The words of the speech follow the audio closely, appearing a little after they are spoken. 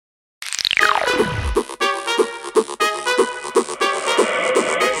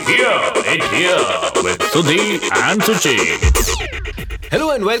It Here with Sudhi and Suchi.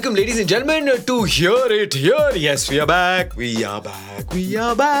 Hello and welcome, ladies and gentlemen, to Hear It Here. Yes, we are back. We are back. We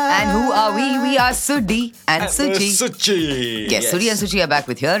are back. And who are we? We are Sudhi and Suchi. Suchi. Yes, Sudhi and Suchi are back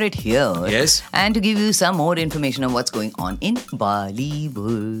with Hear It Here. Yes. And to give you some more information on what's going on in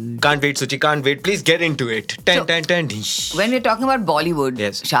Bollywood. Can't wait, Suchi. Can't wait. Please get into it. So, when we're talking about Bollywood,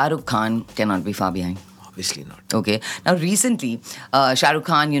 Yes. Shah Rukh Khan cannot be far behind. Obviously not. Okay. Now, recently, Shah Rukh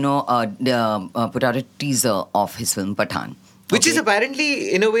Khan, put out a teaser of his film Pathaan. Which is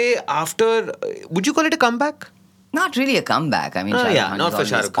apparently, in a way, after... would you call it a comeback? Not really a comeback. I mean, Shah Rukh Khan not is for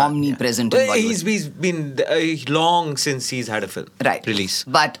Shah always Rukh Khan. omnipresent in Bollywood. He's been long since he's had a film release.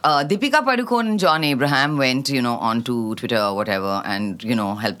 But Deepika Padukone and John Abraham went, onto Twitter or whatever and,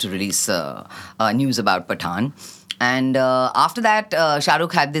 helped to release news about Pathaan. And after that, Shah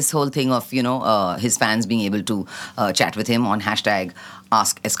Rukh had this whole thing of, his fans being able to chat with him on hashtag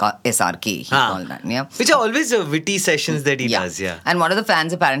 #AskSRK. He called that, yeah. Which are always witty sessions that he does, yeah. And one of the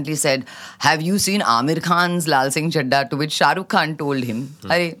fans apparently said, "Have you seen Amir Khan's Lal Singh Chadda?" To which Shah Rukh Khan told him,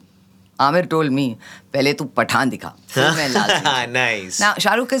 "Arey, Amir told me, pehle tu Pathaan dikha. Phir main Lal Singh Chadda." Nice. Now,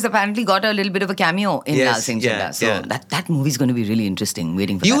 Shah Rukh has apparently got a little bit of a cameo in Lal Singh Chadda. So that movie's going to be really interesting.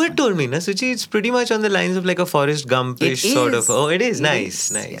 Waiting for that. You had told me, na, Suchi, it's pretty much on the lines of like a Forrest Gump-ish sort of. Oh, it is.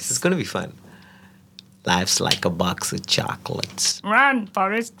 Nice. Yes. It's going to be fun. Life's like a box of chocolates. Run,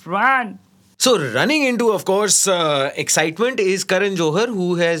 Forrest, run. So running into, of course, excitement is Karan Johar,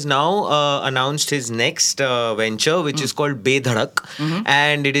 who has now announced his next venture, which is called Bedhadak,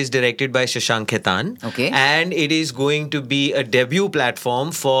 and it is directed by Shashank Khaitan. Okay. And it is going to be a debut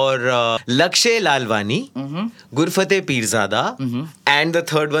platform for Lakshay Lalwani, Gurfateh Pirzada, and the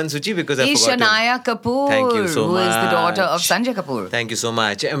third one, Suchi, because I forgot Shania Kapoor, Thank you so who much. is the daughter of Sanjay Kapoor. Thank you so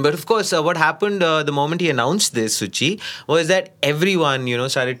much. But of course, what happened the moment he announced this, Suchi, was that everyone,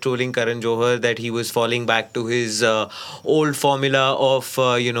 started trolling Karan Johar that he was falling back to his old formula of,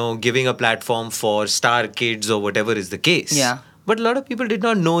 giving a platform for star kids or whatever is the case. Yeah. But a lot of people did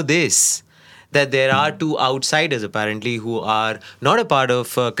not know this. That there are two outsiders apparently who are not a part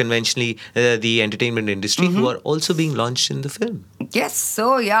of conventionally the entertainment industry who are also being launched in the film. Yes,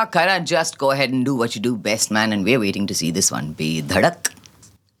 so Karan, just go ahead and do what you do best, man, and we're waiting to see this one, Bedhadak.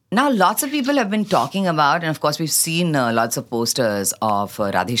 Now, lots of people have been talking about, and of course, we've seen lots of posters of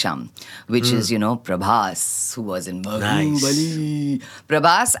Radhesham, which is, Prabhas, who was in Bahubali.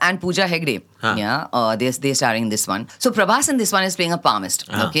 Prabhas and Pooja Hegde. They're starring in this one. So, Prabhas in this one is playing a palmist,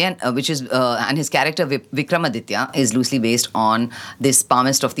 okay, and and his character Vikramaditya is loosely based on this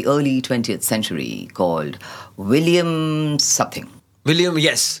palmist of the early 20th century called William something. William,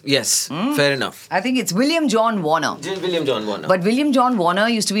 yes, fair enough. I think it's William John Warner. William John Warner. But William John Warner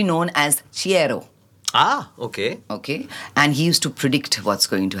used to be known as Chiero. Okay. Okay. And he used to predict what's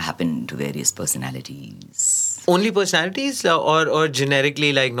going to happen to various personalities. Only personalities or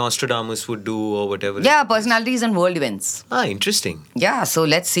generically like Nostradamus would do or whatever? Yeah, personalities and world events. Interesting. Yeah, so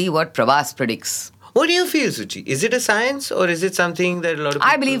let's see what Prabhas predicts. What do you feel, Suchi? Is it a science or is it something that a lot of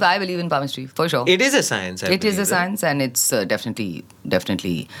people... I believe in palmistry, for sure. It is a science, It is a science, and it's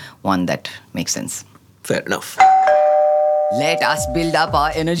definitely one that makes sense. Fair enough. Let us build up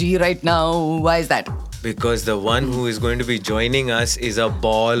our energy right now. Why is that? Because the one who is going to be joining us is a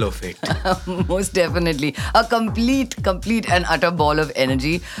ball of it. Most definitely. A complete and utter ball of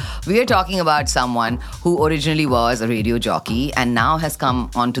energy. We are talking about someone who originally was a radio jockey and now has come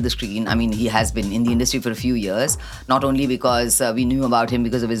onto the screen. I mean, he has been in the industry for a few years, not only because we knew about him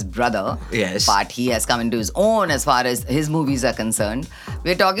because of his brother, yes, but he has come into his own as far as his movies are concerned.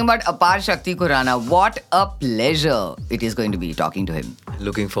 We're talking about Apar Shakti Khurrana. What a pleasure it is going to be talking to him.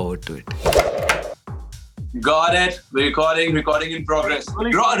 Looking forward to it. Got it. Recording in progress.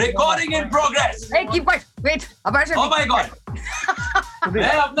 Recording in progress. Hey, keep quiet. Wait. Apar Shakti. Oh my God.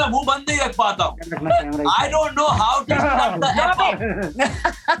 मैं अपना मुंह बंद नहीं रख पाता हूँ. I don't know how to shut the F up.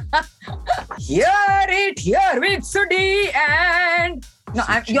 Hear it here with Sudhi and... No,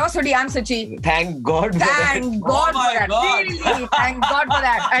 you're Sudhi, I'm Suchi. Thank God for that. Thank God Oh my for that. God. Really, thank God for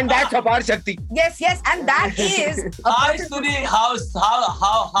that. And that's Apar Shakti. Yes, and that is... Hi Sudhi, how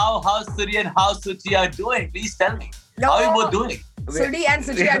Sudhi and how Suchi are doing? Please tell me. How are you both doing? Sudhi and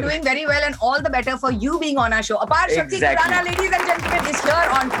Suchi are doing very well, and all the better for you being on our show. Apar Shakti Khurrana, ladies and gentlemen, is here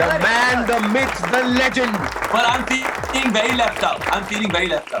on The man, the myth, the legend. But I'm feeling very left out.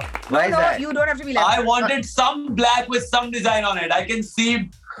 Why is that? You don't have to be left out. I wanted some black with some design on it. I can see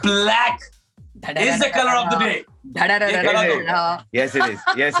black is the color of the day. Da-da-da-da-da-da. Yes, it is.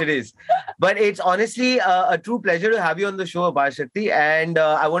 Yes, it is. But it's honestly a true pleasure to have you on the show, Apar Shakti. And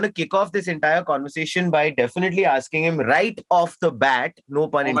I want to kick off this entire conversation by definitely asking him right off the bat, no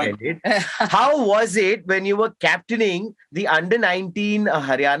pun intended, how was it when you were captaining the under-19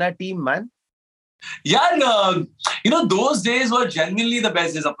 Haryana team, man? Yeah, those days were genuinely the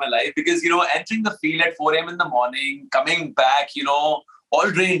best days of my life because, entering the field at 4 a.m. in the morning, coming back, all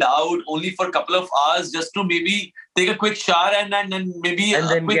drained out, only for a couple of hours just to maybe take a quick shower and maybe and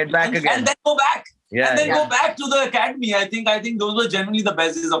then get back again. And then go back. Yeah, go back to the academy. I think those were genuinely the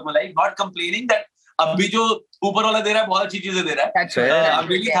best days of my life. Not complaining that abhi jo upar wala de raha hai, bahut अच्छी चीजें दे रहा है. That's right. I'm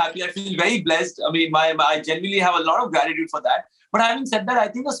really happy. I feel very blessed. I mean, I genuinely have a lot of gratitude for that. But having said that, I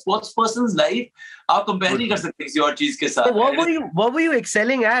think a sports person's life, आप compare नहीं कर सकते किसी और चीज के साथ. So what were you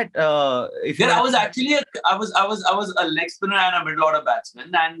excelling at? I was actually I was a leg spinner and a middle order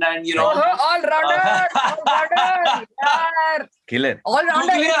batsman, and all rounder. Killer. All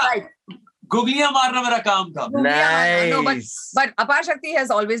rounder is right. Gugliya marna mera kaam tha. Nice. No, but Apar Shakti has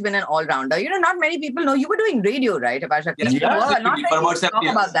always been an all-rounder. Not many people know. You were doing radio, right, Apar Shakti? Yes, not many for about people 7 talk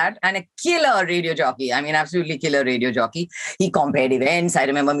years. about that. And a killer radio jockey. I mean, absolutely killer radio jockey. He compared events. I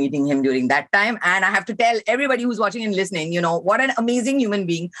remember meeting him during that time. And I have to tell everybody who's watching and listening, what an amazing human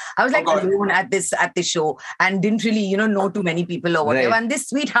being. I was like alone at this show and didn't really, know too many people or whatever. Right. And this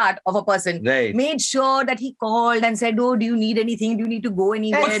sweetheart of a person made sure that he called and said, oh, do you need anything? Do you need to go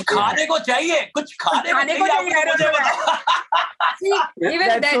anywhere? कुछ खाने को चाहिए, कुछ खाने को चाहिए. See, even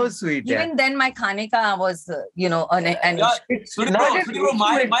That's then, so sweet. even then, my khane ka was, Sudhi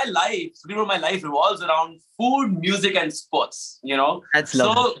bro, my life revolves around food, music, and sports. That's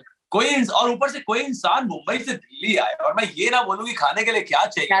lovely. So और ऊपर से कोई इंसान मुंबई से दिल्ली आए और मैं ये ना बोलूं कि खाने के लिए क्या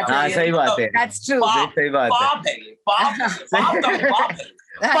चाहिए. हाँ, सही बात है. That's true. सही बात है. पाप है ये, पाप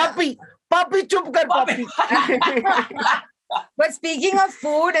है. Papi, chup kar, papi. But speaking of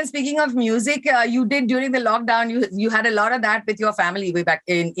food and speaking of music, you did during the lockdown. You had a lot of that with your family way back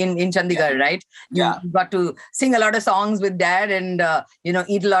in Chandigarh, right? You got to sing a lot of songs with dad and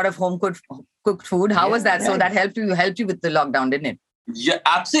eat a lot of home cooked food. How was that? So that helped you with the lockdown, didn't it? Yeah,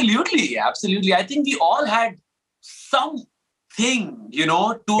 absolutely. I think we all had something,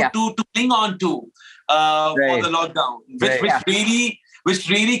 to cling on to for the lockdown, which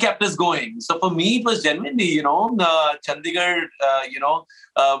really kept us going. So for me, it was genuinely, Chandigarh,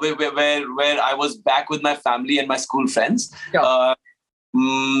 where I was back with my family and my school friends.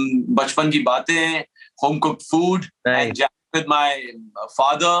 Bachpan ki baatein, home cooked food, and jamming with my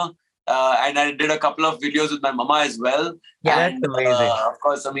father. And I did a couple of videos with my mama as well. Yeah, and, that's amazing. Of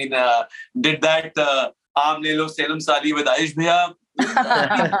course, I mean, did that Aam Le Lo Salem Sali with Ayush Bhaiya.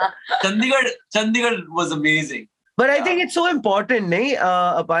 Chandigarh was amazing. But I think it's so important,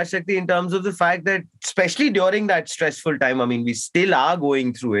 Apar Shakti, in terms of the fact that, especially during that stressful time, I mean, we still are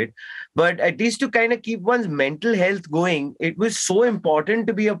going through it, but at least to kind of keep one's mental health going, it was so important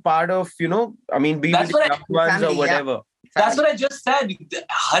to be a part of, be with the loved ones or whatever. Yeah. That's what I just said.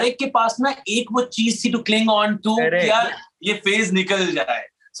 हर एक के पास ना एक वो चीज थी to cling on to कि यार ये phase निकल जाए.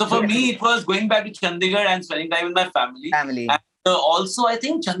 So for me, it was going back to Chandigarh and spending time with my family. And also, I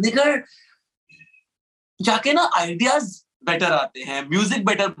think Chandigarh जाके ना ideas better आते हैं, music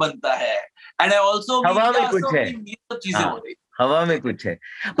better बनता है. And I also हवा में कुछ है. ये सब चीजें हो रही. हवा में कुछ है.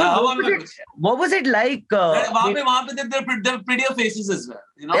 What was it like? वहाँ पे there are prettier faces as well.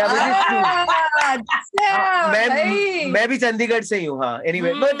 मैं भी चंडीगढ़ से ही हूँ, हाँ.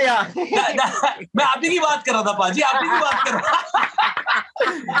 Anyway, but मैं आप ही की बात कर रहा था, पाजी, आप ही की बात कर रहा.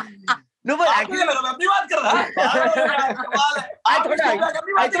 No, but actually, मैं अपनी बात कर रहा.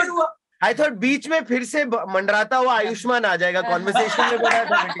 I thought बीच में फिर से मंडराता हुआ आयुष्मान आ जाएगा conversation में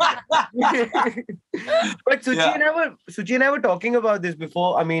बड़ा. But Suchi and I were talking about this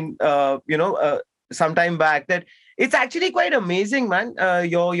before. I mean, some time back, that it's actually quite amazing, man.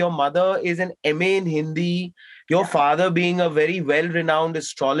 Your mother is an MA in Hindi. Your father being a very well-renowned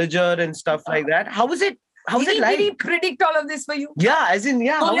astrologer and stuff like that. How is it? How's it like? Did he predict all of this for you? Yeah, as in,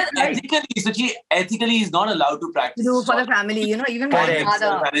 yeah. So ethically, he's not allowed to practice. For the family, even my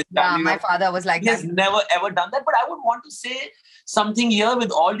father. My father was like that. He has never ever done that. But I would want to say something here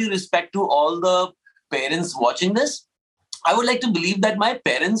with all due respect to all the parents watching this. I would like to believe that my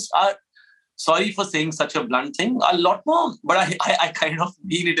parents are, sorry for saying such a blunt thing, a lot more, but I kind of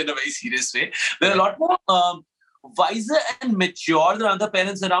mean it in a very serious way. They're a lot more wiser and mature than other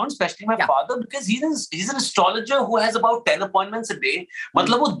parents around, especially my father, because he's an astrologer who has about 10 appointments a day.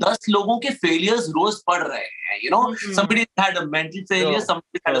 मतलब वो 10 लोगों के failures रोज पढ़ रहे हैं. Somebody's had a mental failure,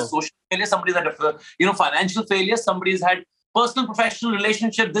 somebody's had a social failure, somebody's had a financial failure, somebody's had personal, professional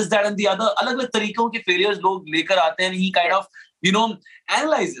relationship, this, that, and the other. अलग-अलग तरीकों के failures लोग लेकर आते हैं. He kind of,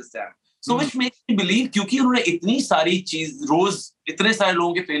 analyzes them. So which makes me believe, क्योंकि उन्होंने इतनी सारी चीज रोज इतने सारे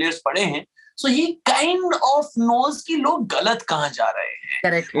लोगों के failures पढ़े हैं, so he kind of knows कि लोग गलत कहाँ जा रहे हैं.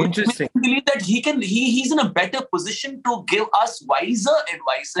 Correct. Interesting. I believe that he's in a better position to give us wiser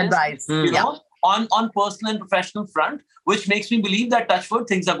advice. On personal and professional front, which makes me believe that touchwood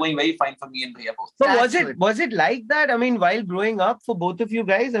things are going very fine for me and Bhaiya both. So was it like that? I mean, while growing up for both of you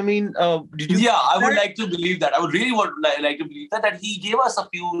guys, I mean, did you? Yeah, I would like to believe that. I would really like to believe that he gave us a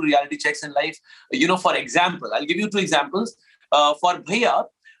few reality checks in life. For example, I'll give you 2 examples. For Bhaiya,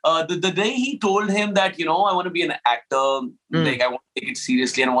 the day he told him that, I want to be an actor, like I want to take it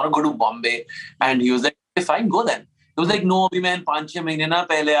seriously and I want to go to Bombay. And he was like, okay, fine, go then. He was like, no, abhi main 5-6 mahine na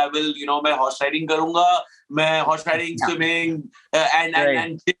pehle I will, main horse riding karunga, main horse riding, swimming,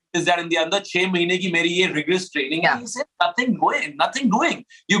 and this, that, and the other 6 mahine ki meri ye rigorous training. And he said, nothing doing.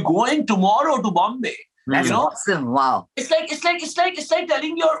 You're going tomorrow to Bombay. That's awesome. Wow. It's like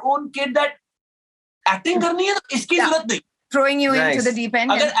telling your own kid that acting karni hai, to iski zarurat nahi. Throwing you into the deep end.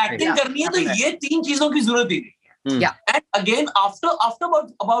 अगर acting करनी है तो ये 3 चीजों की जरूरत ही नहीं है. Yeah. And again, after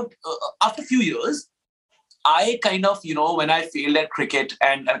a few years, I kind of, when I failed at cricket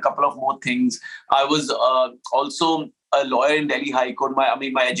and a couple of more things, I was also a lawyer in Delhi High Court.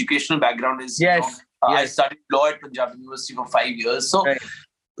 My educational background is, I studied law at Punjab University for 5 years. So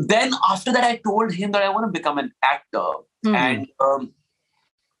then after that, I told him that I want to become an actor. And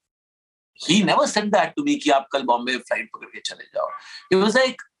he never said that to me कि आप कल Bombay flight पकड़ के चले जाओ. He was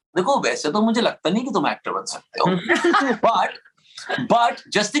like, देखो वैसे तो मुझे लगता नहीं कि तुम एक्टर बन सकते हो, but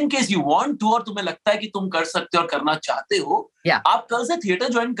just in case you want to और तुम्हें लगता है कि तुम कर सकते हो और करना चाहते हो, आप कल से थिएटर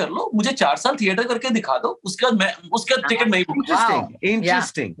ज्वाइन कर लो, मुझे 4 साल थिएटर करके दिखा दो, उसके बाद टिकट नहीं book.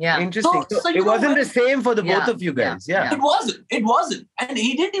 Interesting. So it wasn't the same for the both of you guys. It wasn't, and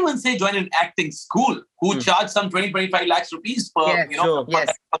he didn't even say join an acting school who charged some 20-25 lakhs rupees per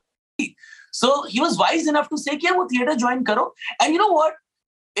So he was wise enough to say कि वो theater join करो. And you know what?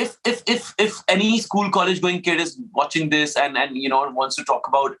 If any school college going kid is watching this and wants to talk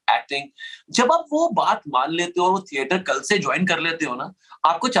about acting, जब आप वो बात मान लेते हो और वो theater कल से join कर लेते हो ना,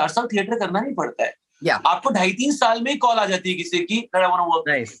 आपको 4 साल theater करना नहीं पड़ता है. आपको 2.5-3 साल में कॉल आ जाती है किसी की that I want to work.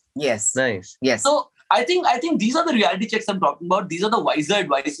 Nice. So I think these are the reality checks I'm talking about. These are the wiser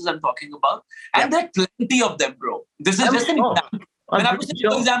advices I'm talking about, and there are plenty of them, bro. This is just an example. मैंने आपको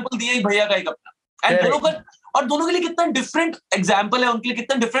सिर्फ example दिया ही भैया का एक अपना, and दोनों के लिए कितना डिफरेंट एग्जांपल है, उनके लिए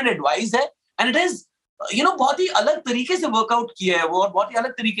कितना डिफरेंट एडवाइस है, एंड इट इज बहुत ही अलग तरीके से वर्कआउट किया है वो और बहुत ही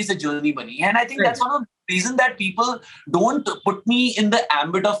अलग तरीके से जर्नी बनी है. And I think that's one of the reason that people don't put me in the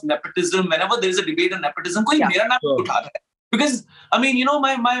ambit of nepotism whenever there is a debate on nepotism. कोई मेरा नाम उठाता है. Because I mean,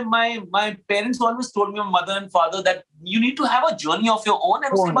 my parents always told me, my mother and father, that you need to have a journey of your own.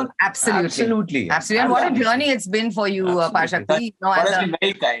 And Absolutely. And what a journey it's been for you, Parshakti.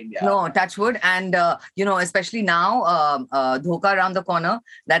 Very kind. Yeah. No, touch wood. And especially now, Dhoka around the corner.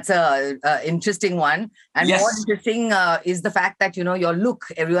 That's a interesting one. And more interesting is the fact that your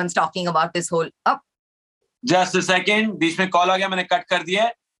look. Everyone's talking about this whole up. Just a second. बीच में call आ गया, मैंने cut कर दिया.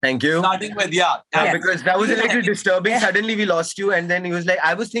 Thank you. Starting with because that was a little disturbing. Suddenly we lost you, and then he was like, "I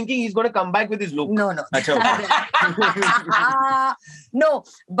was thinking he's going to come back with his look." No. No,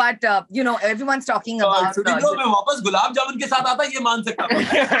 but everyone's talking about. मैं वापस गुलाब जामुन के साथ आता ये मान सकता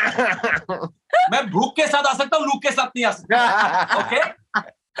हूँ. मैं भूख के साथ आ सकता हूँ, लूक के साथ नहीं आ सकता. Okay.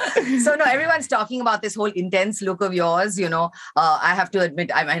 So no, everyone's talking about this whole intense look of yours. I have to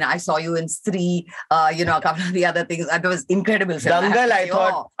admit, I mean, I saw you in Sudhi, a couple of the other things. It was incredible. Dangal, I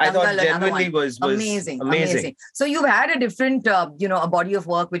thought genuinely was amazing. So you've had a different, a body of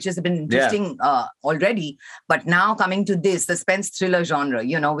work which has been interesting already, but now coming to this suspense thriller genre,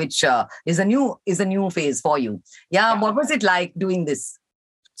 which is a new phase for you. Yeah. What was it like doing this?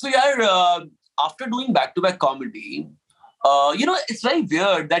 So after doing back-to-back comedy, it's very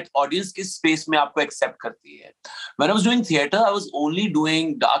weird that audience किस space में आपको accept करती है. When I was doing theater, I was only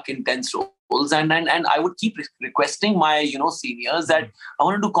doing dark, intense roles, and I would keep requesting my seniors that I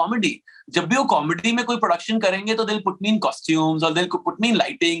want to do comedy. जब भी वो comedy में कोई production करेंगे, तो they'll put me in costumes, or they'll put me in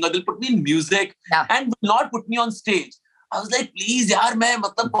lighting, or they'll put me in music, and will not put me on stage. I was like, please यार, मैं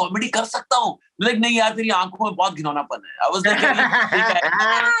मतलब comedy कर सकता हूँ. Like नहीं यार, तेरी आंखों में बहुत घिनौनापन है. I was like,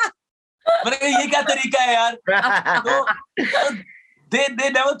 मैंने कहा ये क्या तरीका है यार. So they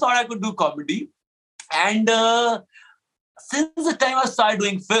never thought I could do comedy, and since the time I started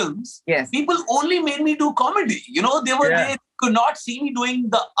doing films, people only made me do comedy. They could not see me doing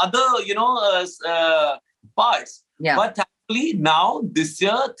the other parts. But thanks thankfully, now this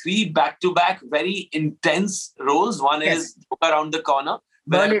year, 3 back-to-back very intense roles. One is Around the Corner,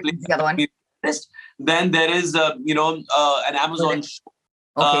 where I play the other one. Then there is, an Amazon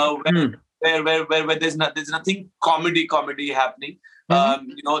show where there's nothing comedy happening.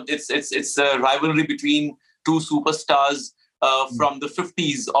 It's a rivalry between two superstars from the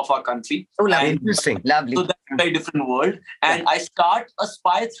 50s of our country. Oh, lovely. Interesting. Lovely. So that's a very different world. And I start a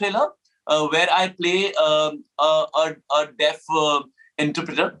spy thriller where I play a deaf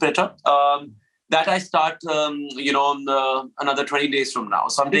interpreter. That I start, another 20 days from now.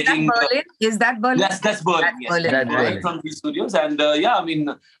 So I'm taking. Is that Berlin? Yes, that's Berlin. That's Berlin. From these studios. And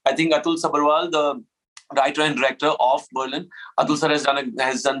I think Atul Sabharwal, the writer and director of Berlin, Atul sir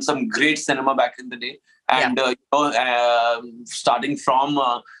has done some great cinema back in the day. And, starting from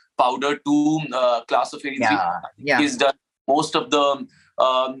Powder to Class of 83, he's done most of the,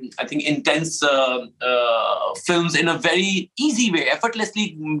 intense films in a very easy way,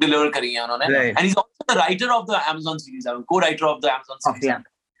 effortlessly deliver kari hai unhone. Right. And he's also the writer of the Amazon series, co-writer of the Amazon series.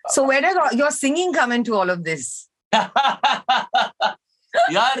 So where does your singing come into all of this?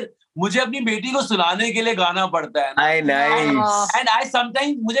 यार मुझे अपनी बेटी को सुलाने के लिए गाना पड़ता है ना. And I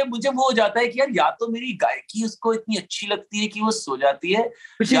sometimes मुझे वो हो जाता है कि यार या तो मेरी गायकी उसको इतनी अच्छी लगती है कि वो सो जाती है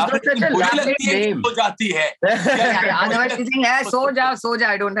या फिर बुरी लगती है कि सो जाती है. Otherwise she's saying, hey, so ja,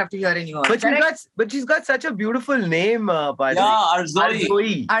 I don't have to hear anymore. But she's got such a beautiful name, Paji. Yeah,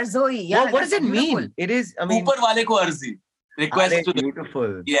 Arzoi. Yeah, what does it mean? It is, I mean, ऊपर वाले को अर्जी. Request to the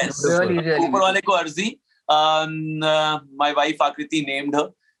beautiful. Yes. Really. ऊपर वाले को अर्जी. My wife Akriti named her.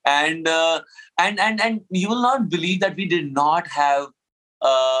 And you will not believe that we did not have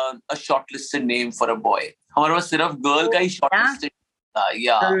a shortlisted name for a boy. हमारे पास सिर्फ girl का ही shortlisted. So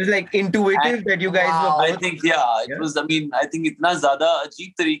it was like intuitive that you guys were both. I think it was. I mean, I think इतना ज़्यादा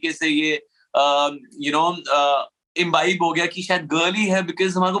अजीब तरीके से ये imbibe हो गया कि शायद girl ही है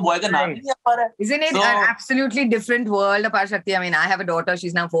because हमारे को boy का नाम ही नहीं आ पा रहा है. Isn't it an absolutely different world, Apar Shakti? I mean, I have a daughter.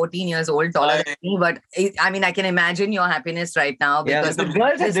 She's now 14 years old, taller than me. But I mean, I can imagine your happiness right now because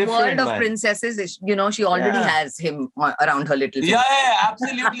this world of princesses, she already has him around her little finger. Yeah,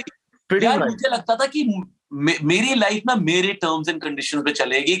 absolutely. यार मुझे लगता था कि मेरी life ना मेरे terms and conditions पे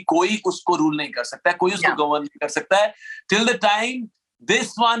चलेगी. कोई उसको रूल नहीं कर सकता है, कोई उसको गवर्न नहीं कर सकता है. Till the time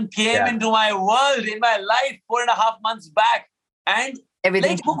this one came into my world, in my life 4.5 months back, and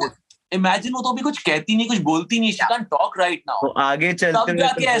everything. Imagine वो तो अभी कुछ कहती नहीं, कुछ बोलती नहीं. She can't talk right now. तो आगे चलते तब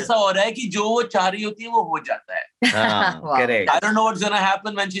जाके ऐसा हो रहा है कि जो वो चाह रही होती है वो हो जाता है. Correct. I don't know what's gonna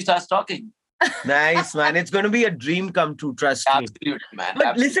happen when she starts talking. Nice, man. It's going to be a dream come true. Trust me. Absolutely, man.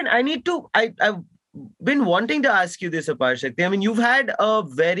 But listen, I've been wanting to ask you this, Apar Shakti. I mean, you've had a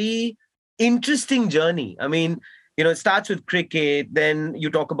very interesting journey. I mean, it starts with cricket, then you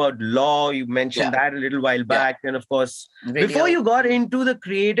talk about law, you mentioned that a little while back, and of course, before you got into the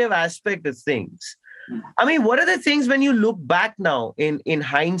creative aspect of things, I mean, what are the things when you look back now in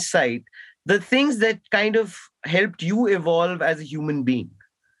hindsight, the things that kind of helped you evolve as a human being?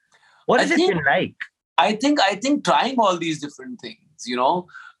 What has it been like? I think trying all these different things,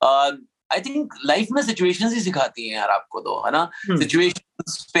 I think life में situations ही सिखाती हैं यार आपको तो, है ना?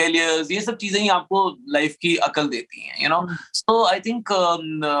 Situations, failures, ये सब चीजें ही आपको life की अकल देती हैं, So I think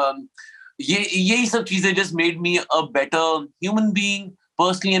यही सब चीजें just made me a better human being,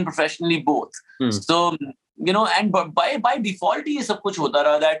 personally and professionally both. So, and by default ये सब कुछ होता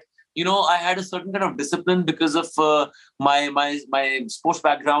रहा that, I had a certain kind of discipline because of my sports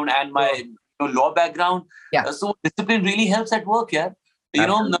background and my law background. So discipline really helps at work,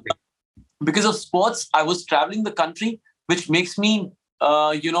 because of sports, I was traveling the country, which makes me,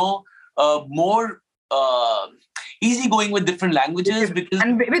 more easygoing with different languages.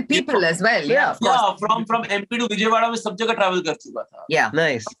 And with people as well. Yeah, from MP to Vijayawada, मैं सब जगह travel कर चुका था. Yeah,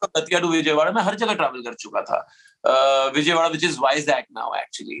 nice. Katia to Vijayawada, मैं हर जगह travel कर चुका था. Vijayawada, which is Vizag now,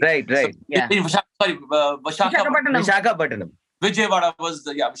 actually. Right. So, Visakhapatnam. Vijayawada was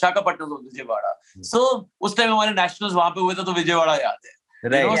Visakhapatnam was Vijayawada. So उस time हमारे nationals वहाँ पे हुए थे तो विजयवाड़ा याद है.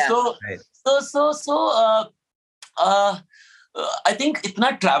 So I think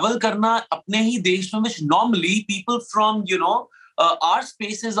itna travel karna apne hi desh mein, which normally people from our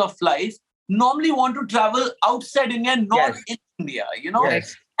spaces of life normally want to travel outside India, not in India.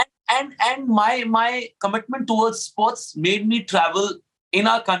 And my commitment towards sports made me travel in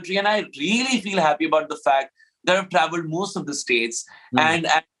our country, and I really feel happy about the fact that I've traveled most of the states, and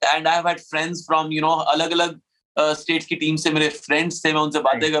I've had friends from अलग-अलग states की team से मेरे friends थे. मैं उनसे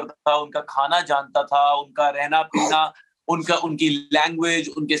बातें करता था, उनका खाना जानता था, उनका रहना पीना, उनकी लैंग्वेज,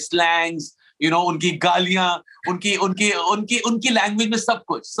 उनके स्लैंग्स, उनकी गालियां, उनकी लैंग्वेज में सब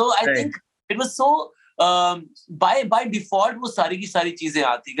कुछ. So I think it was so by default वो सारी की सारी चीजें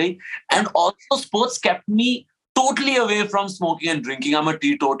आती गई. And also sports kept me totally away from smoking and drinking. I'm a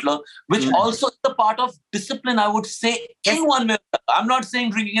teetotaler, which also is a part of discipline, I would say, in one way. I'm not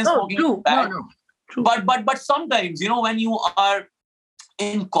saying drinking and smoking is bad. No. But sometimes, when you are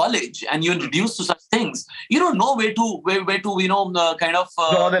in college and you're introduced to such things, you don't know where to kind of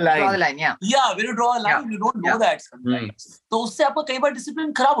draw the line. Draw the line, yeah. Yeah, where to draw a line. Yeah. You don't know that sometimes. So उससे आपका कई बार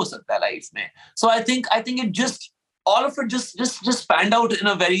discipline खराब हो सकता है life में. So I think it just all of it just panned out in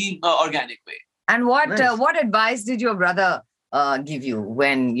a very organic way. And what advice did your brother give you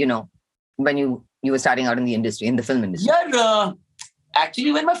when you were starting out in the industry, in the film industry? Yeah,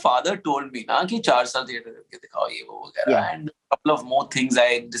 actually, when my father told me ना कि 4 साल theater करके दिखाओ ये वो वगैरह, and a couple of more things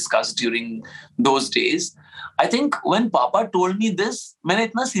I discussed during those days. I think when Papa told me this, मैंने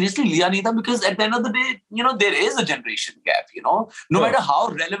इतना seriously लिया नहीं था, because at the end of the day, there is a generation gap. No matter how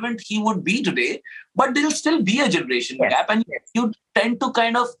relevant he would be today, but there'll still be a generation gap, and you tend to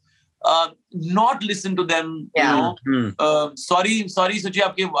kind of not listen to them. Sorry, Suchi,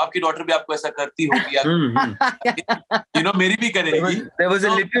 आपकी daughter भी आपको ऐसा करती होगी. मेरी भी करेगी. There was a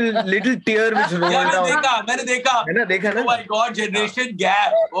little tear which rolled down. मैंने देखा. Oh my God, generation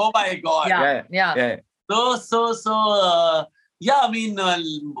gap. Oh my God. Yeah. So, I mean,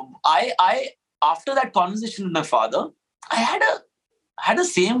 I after that conversation with my father, I had the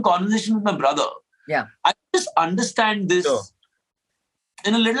same conversation with my brother. Yeah. I just understand this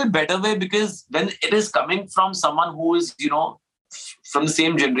in a little better way, because when it is coming from someone who is, from the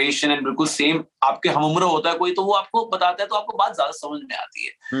same generation and बिल्कुल same आपके हमउम्र होता है कोई, तो वो आपको बताता है तो आपको बात ज़्यादा समझ में आती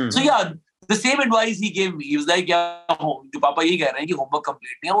है. So yeah, the same advice he gave me. He was like, जो पापा यही कह रहे हैं कि homework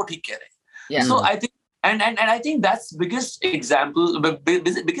complete नहीं है, वो ठीक कह रहे हैं. Yeah. So I think, and I think that's biggest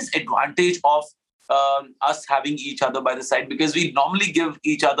advantage of us having each other by the side, because we normally give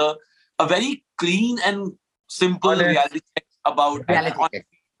each other a very clean and simple reality check about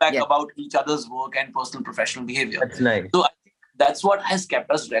about each other's work and personal professional behavior. That's nice. So I think that's what has kept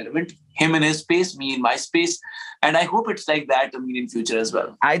us relevant. Him in his space, me in my space, and I hope it's like that in future as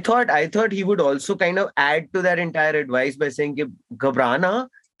well. I thought he would also kind of add to that entire advice by saying कि घबराना,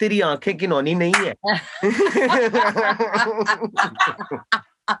 तेरी आंखें किनौनी नहीं है.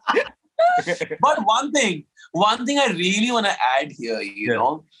 But one thing I really want to add here,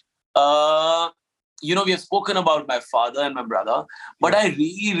 we have spoken about my father and my brother, but I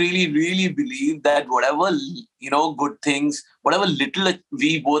really, really, really believe that whatever, good things, whatever little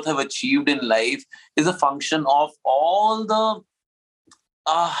we both have achieved in life is a function of all the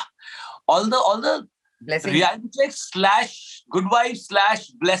Blessings. reality checks / good vibes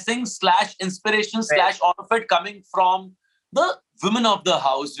 / blessings / inspiration / all of it coming from the women of the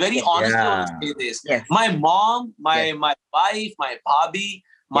house. Very honestly, I want to say this. Yes. My mom, my wife, my bhabhi,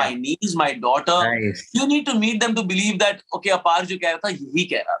 my niece, my daughter. Nice. You need to meet them to believe that, okay, Apar jo keh raha tha, yahi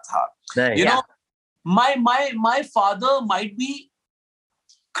keh raha tha. Nice. My father might be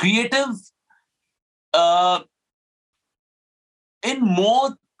creative in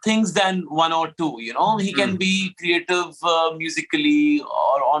more things than one or two. He can be creative musically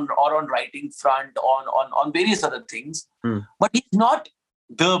or on writing front, on various other things, but he's not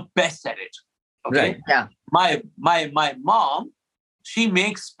the best at it. Okay. Right. Yeah. My mom, she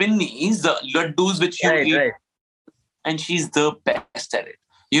makes pinnies, the laddus which you eat, Right. and she's the best at it.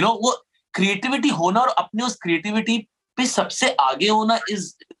 वो creativity होना और अपने उस creativity पे सबसे आगे होना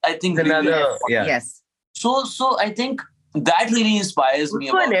is, I think, Another, Yes. So I think that really inspires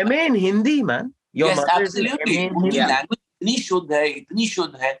me. उसको an MA in Hindi, man. Your Yes, mother is an absolutely. MA in उनकी Hindi. language इतनी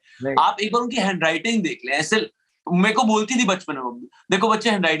शुद्ध है. Right. आप एक बार उनकी हैंडराइटिंग देख लें. ऐसे मेरे को बोलती थी बचपन में, देखो बच्चे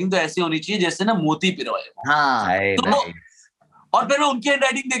हैंडराइटिंग तो ऐसी होनी चाहिए जैसे ना मोती पिरोए. हाँ. Nice. और फिर मैं उनकी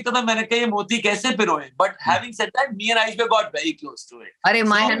हैंडराइटिंग देखता था, मैंने कहा ये मोती कैसे पिरोए. But having said that, me and Aishba got very close to it.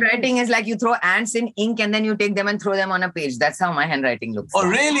 My handwriting is like you throw ants in ink and then you take them and throw them on a page. That's how my handwriting looks. Oh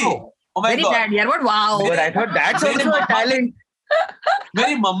really? Oh my Very God. bad. Yeah. What? Wow. But I thought that's also a talent.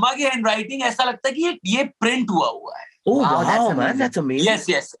 मेरी मम्मा की handwriting ऐसा लगता है कि ये print हुआ है. Oh, Wow, wow, that's man. amazing. That's amazing.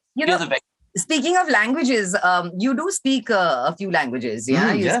 Yes. You Yes, know, very- Speaking of languages, you do speak a few languages.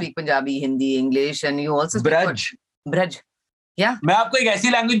 Yeah. You yeah. speak Punjabi, Hindi, English, and you also speak Braj. Yeah. मैं आपको एक ऐसी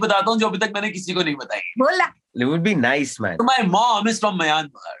language बताता हूँ जो अभी तक मैंने किसी को नहीं बताई. Bola. It would be nice, man. So my mom is from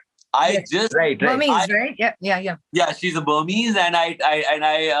Myanmar. Right. Burmese, right? Yeah. Yeah, she's a Burmese, and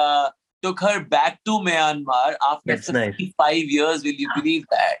I took her back to Myanmar after That's nice. 55 years. Will you believe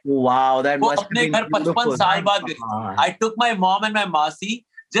that? Wow, that वो must have अपने been घर 55 beautiful. साल बाद गई. I took my mom and my masi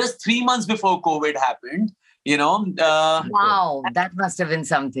just 3 months before COVID happened. Wow, that must have been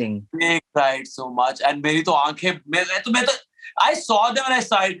something. They cried so much, and मेरी तो आंखें, मैं तो I saw them and I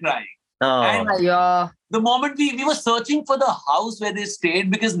started crying. And Yeah. the moment we were searching for the house where they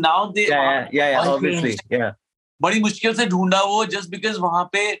stayed, because now they yeah, obviously, yeah. बड़ी मुश्किल से ढूंढा वो, just because वहां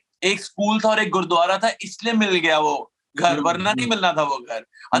पे एक स्कूल था और एक गुरुद्वारा था, इसलिए मिल गया वो घर, वरना नहीं मिलना था वो घर.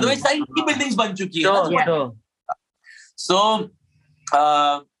 Otherwise सारी बिल्डिंग्स बन चुकी है ना. So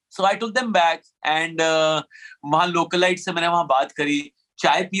I took them back and वहाँ लोकलाइट से मैंने वहाँ बात करी,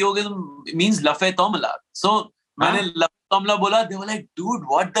 चाय पियोगे तो means लफे तोमला. So मैंने लफे तोमला बोला. They were like, dude,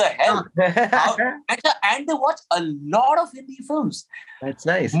 what the hell? And they watch a lot of Hindi films. That's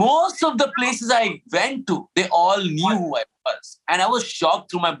nice. Most of the places I went to, they all knew who I was. And I was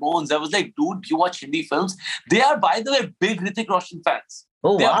shocked through my bones. I was like, dude, you watch Hindi films? They are, by the way, big Hrithik Roshan fans.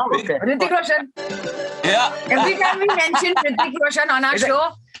 Oh, they wow. Big... Hrithik Roshan. Yeah. Every time we mention Hrithik Roshan on our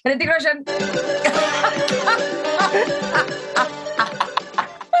show, Hrithik Roshan.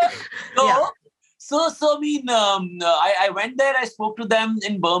 So I mean, I went there, I spoke to them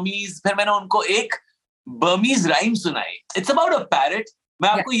in Burmese. फिर मैंने उनको एक Burmese rhyme सुनाई. It's about a parrot. मैं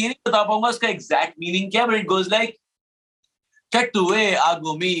आपको ये नहीं बता पाऊंगा उसका exact meaning क्या, but it goes like, Chattuwe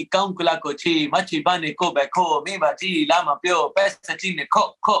agumi kankula kochi machi bane ko beko mi baji lama pyo pesachi ne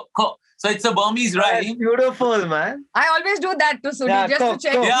ko. So it's a Burmese rhyme. That's beautiful, man. I always do that to Sudhi, Yeah, just to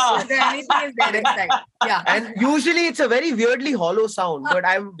check if there anything is there inside. Yeah. And usually it's a very weirdly hollow sound, but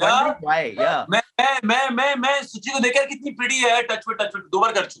I'm wondering why. Yeah. मैं सुची को देखकर कितनी pretty है, touch with 2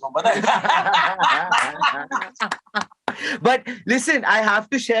 बार कर चुका हूँ, पता है. But listen, I have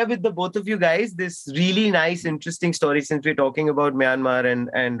to share with the both of you guys this really nice, interesting story since we're talking about Myanmar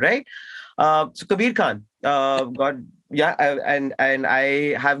and right. So Kabir Khan, and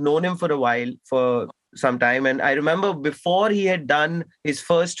I have known him for a while, for some time, and I remember before he had done his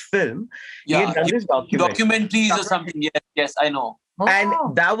first film, he had done this documentaries or something. Yes, I know. And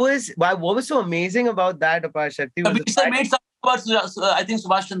that was what was so amazing about that, Apar Shakti. Kabir sir made something about, I think,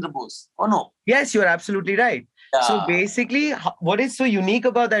 Subhash Chandra Bose. Oh no. Yes, you're absolutely right. Yeah. So basically, what is so unique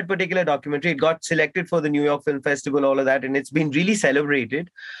about that particular documentary? It got selected for the New York Film Festival, all of that, and it's been really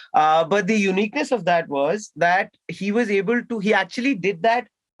celebrated. But the uniqueness of that was that he was able to, he actually did that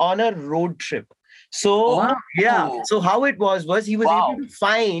on a road trip. So, so how it was he was able to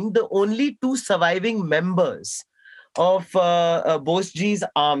find the only 2 surviving members of Boseji's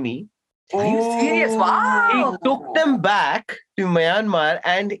army. Are you serious? Wow. He took them back to Myanmar,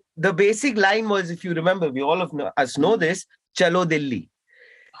 and the basic line was, if you remember, we all of us know this, Chalo Delhi.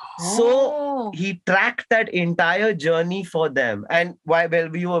 So he tracked that entire journey for them. And while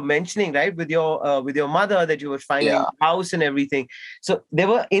we were mentioning, right, with your mother that you were finding a house and everything. So there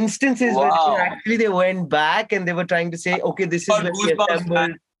were instances where actually they went back and they were trying to say, okay, this is where we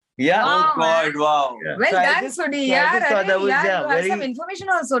assembled. Yeah. Oh God! Wow. Yeah. Well done, Sudhi. You have some information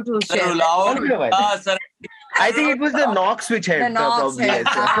also to share. I think it was the knocks which helped. Probably.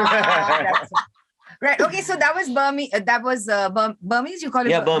 Right. Okay. So that was Burmese. That was Burmese. You call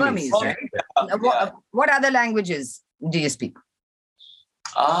it Burmese, right? What other languages do you speak?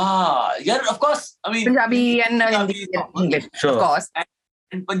 Of course. I mean, Punjabi and English, of course.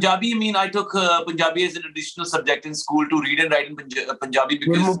 And Punjabi, I mean, I took Punjabi as an additional subject in school to read and write in Punjabi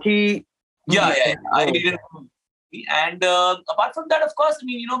because... I read it. And apart from that, of course, I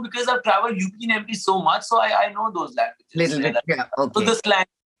mean, because I've traveled UP and MP so much, so I know those languages. Little bit, okay. So the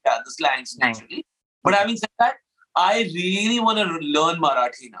slangs naturally. But having said that, I really want to learn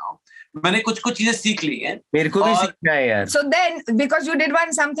Marathi now. मैंने कुछ चीजें सीख ली हैं. मेरे को भी सीखना है यार. So then, because you did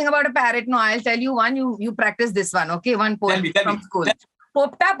something about a parrot, no, I'll tell you one. You practice this one, okay? One poem from school.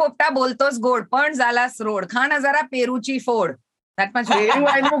 पोपटा पोपटा बोलतोस गोड पण झालास रोड खाना जरा पेरूची फोड. That much. Peru,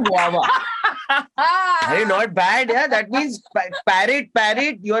 I know guava. Hey, not bad, yeah. That means parrot,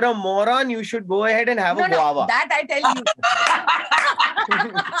 you're a moron. You should go ahead and have a guava. That I tell you.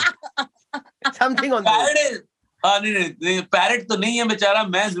 Something on that. नहीं parrot तो नहीं है बेचारा,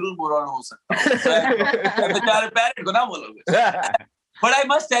 मैं जरूर moron हो सकता हूँ. बेचारे पैरेट को ना बोलोगे. But I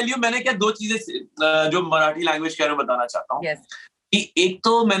must tell you, मैंने क्या 2 चीजें जो मराठी लैंग्वेज के बारे में बताना चाहता हूँ. एक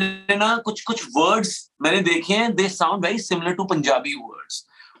तो मैंने ना कुछ वर्ड्स मैंने देखे हैं, they sound very similar to Punjabi words.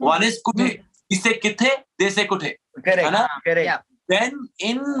 One is कुठे, इसे किथे, देसे कुठे, है ना? Correct. Then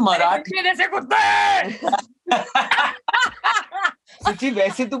in Marathi, देसे कुठे. सुची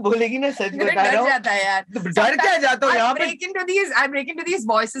वैसे तू बोलेगी ना, सच बता रहा हूँ. डर क्या जाता हूँ यहाँ पे. I break into these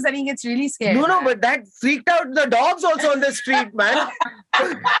voices and he gets really scared. No, but that freaked out the dogs also on the street, man.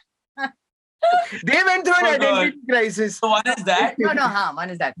 They went through an identity crisis. So one is that. No, one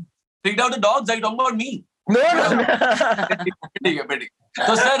is that. Freaked out the dogs. Are you talking about me? No.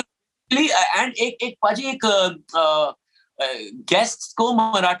 So sir, and एक पाजी एक guests को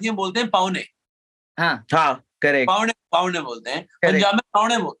मराठी में बोलते हैं पावने. हाँ, correct. पावने बोलते हैं. पंजाब में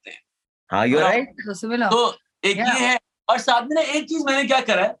पावने बोलते हैं. हाँ, you're right. So similar. तो एक Yeah. ये है, और साथ में ना एक चीज मैंने क्या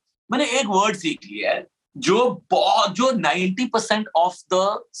करा है, मैंने एक वर्ड सीख लिया है जो 90% ऑफ द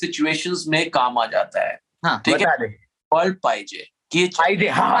सिचुएशंस में काम आ जाता है. हाँ, ठीक है, बता दे. वर्ड पाइजे कि पाइजे.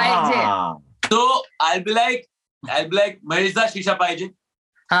 हाँ. तो I'll be like महेशदा शीशा पाहिजे.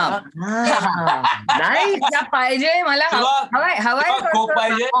 हाँ. Nice. क्या पाहिजे मला हवाय कोक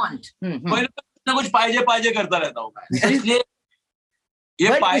पाहिजे. हम्म. कोई ना कुछ पाहिजे करता रहता हूँ मैं. इसलिए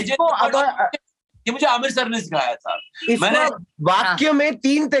ये पाहिजे ये मुझे आमिर सर ने सिखाया था. मैंने वाक्य में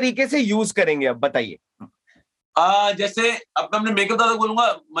 3 तरीके से यूज करेंगे. अब बताइए. जैसे अब मैं अपने मेकअप दादा बोलूंगा,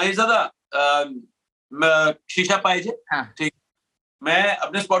 महेश दादा शीशा पाहिजे. ठीक. मैं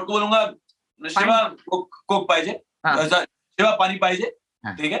अपने स्पॉट को बोलूंगा, शिवा कोक पाहिजे. शिवा पानी पाहिजे.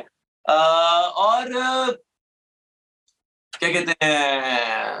 ठीक है. और क्या कहते हैं,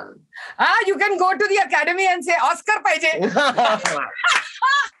 you can go to the academy and say Oscar पाहिजे.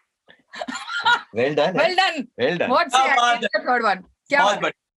 Well done. What's the third one? क्या बहुत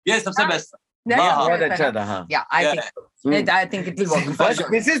बढ़िया. ये सबसे बेस्ट. बहुत अच्छा था. हाँ. Yeah, I think it will work. बस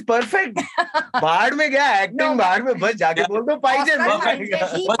this is perfect. बाहर में गया एक्टिंग, बाहर में बस जाके बोल दो पाहिजे.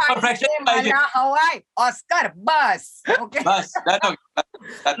 perfection पाहिजे. हवाई ऑस्कर बस. Okay. बस.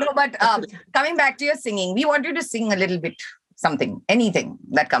 No, but coming back to your singing, we want you to sing a little bit, something, anything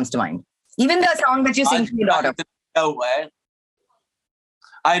that comes to mind. Even the song that you sing to your daughter. क्या हुआ है?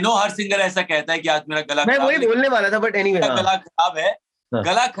 I know her singer ऐसा कहता है कि आज मेरा गला. मैं वही बोलने वाला था, but anyway. गला खराब है.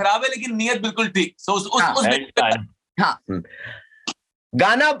 गला खराब है लेकिन नियत बिल्कुल ठीक. So उस हाँ.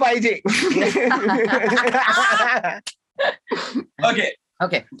 गाना पाहिजे.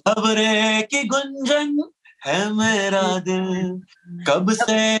 Okay. खबरें की गुंजन है मेरा दिल, कब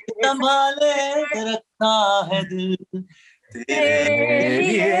से संभाले रखा है दिल, तेरे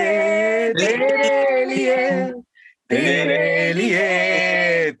लिए, तेरे लिए, तेरे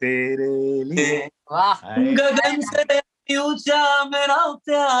लिए, तेरे लिए. गगन से ऊंचा मेरा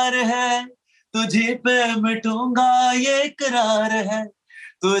प्यार है, तुझे पे मिटूंगा ये इकरार है,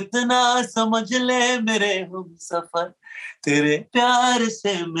 तू इतना समझ ले मेरे हम सफर, तेरे प्यार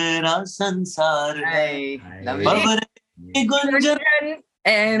से मेरा संसार है. खबरें गुंजन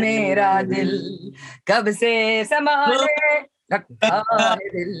है मेरा दिल, कब से संभाले रखा है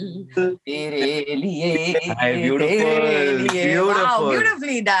दिल, तेरे लिए, Beautiful. Wow,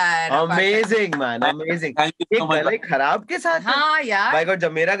 beautifully done. Amazing, man. Amazing. गला खराब के साथ. हाँ यार. भाई,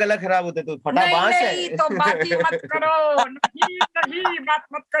 जब मेरा गला खराब होता है तो फटा बांस है. नहीं तो बात ही मत करो. नहीं बात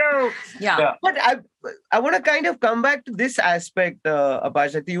मत करो. Yeah. But I want to kind of come back to this aspect,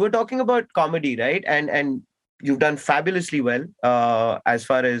 Apashakti. You were talking about comedy, right? And you've done fabulously well as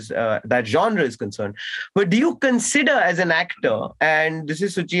far as that genre is concerned. But do you consider as an actor, and this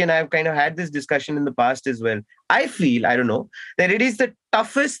is Suchi and I have kind of had this discussion in the past as well, I feel, I don't know, that it is the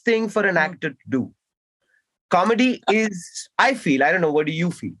toughest thing for an actor to do. Comedy is, I feel, I don't know, what do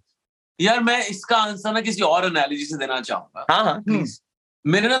you feel? यार मैं इसका answer ना किसी और analogy से देना चाहूंगा. हाँ, प्लीज.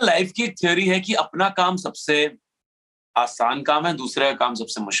 मेरे ना लाइफ की एक थ्योरी है कि अपना काम सबसे आसान काम है, दूसरे का काम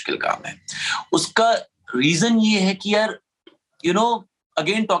सबसे मुश्किल काम है. उसका रीजन ये है कि यार, you know,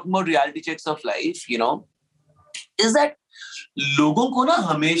 again talking about reality checks of life, you know, is that लोगों को ना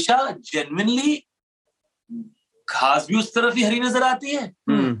हमेशा genuinely घास भी उस तरफ ही हरी नजर आती है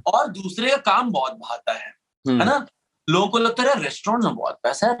और दूसरे का काम बहुत भाता है ना. लोगों को लगता है रेस्टोरेंट में बहुत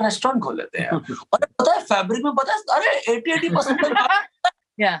पैसा है, रेस्टोरेंट खोल लेते हैं. और पता है फैब्रिक में पता है अरे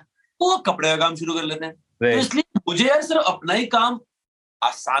 80% वो कपड़े का काम शुरू कर लेते हैं. तो इसलिए मुझे यार सिर्फ अपना ही काम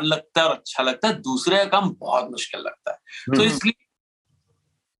आसान लगता है और अच्छा लगता है, दूसरे का काम बहुत मुश्किल लगता है. तो इसलिए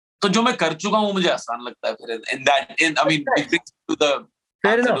तो जो मैं कर चुका हूँ वो मुझे आसान लगता है. फिर in that, I mean, it brings to the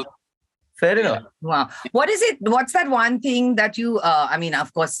Fair enough. Wow. What is it? What's that one thing that you, I mean,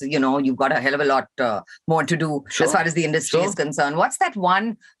 of course, you know, you've got a hell of a lot more to do as far as the industry is concerned. What's that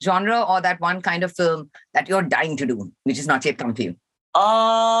one genre or that one kind of film that you're dying to do, which is not yet come to you?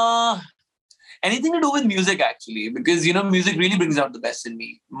 Anything to do with music, actually, because, you know, music really brings out the best in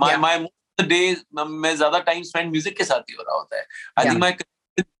me. My most of the days, मैं ज़्यादा time spend music के साथ ही हो रहा होता है. I think my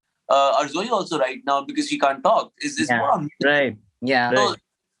Arzoi also right now, because she can't talk, is more on music. Right. Yeah. So,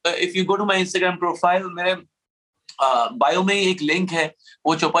 if you go to my Instagram profile, मेरे bio में एक link है,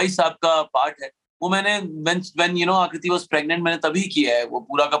 वो चौपाई साहब का part है. वो मैंने when you know Akriti was pregnant, मैंने तभी किया है वो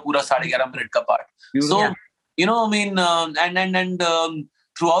पूरा का पूरा 11.5 minute का part. So you know, I mean, and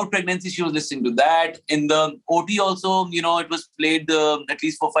throughout pregnancy she was listening to that. In the OT also, you know, it was played at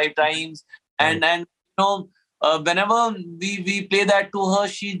least 4-5 times. And you know, whenever we play that to her,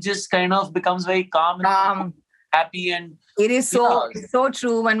 she just kind of becomes very calm. happy and It is so Yeah. it's so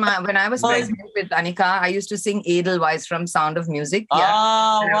true. When I was Oh, pregnant with Anika, I used to sing Edelweiss from Sound of Music.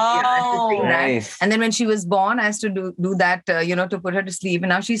 wow. I used to sing that. Nice. And then when she was born, I used to do that, to put her to sleep. And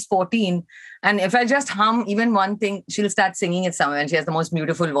now she's 14. And if I just hum even one thing, she'll start singing it somewhere. And she has the most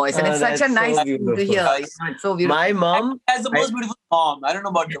beautiful voice. And Oh, it's such a that's so nice thing to beautiful. hear. It's so beautiful. My mom. Has the most beautiful mom. I don't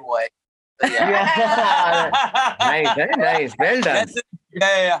know about the boy. Yeah. Nice, very nice. Well done. That's it.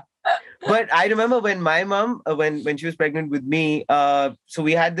 Yeah. But I remember when my mom, when she was pregnant with me, so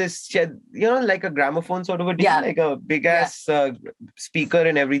we had this, like a gramophone sort of a deal, Yeah. like a big ass speaker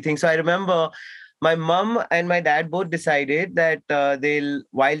and everything. So I remember my mom and my dad both decided that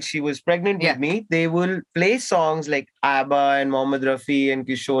while she was pregnant Yeah. with me, they will play songs like ABBA and Mohammed Rafi and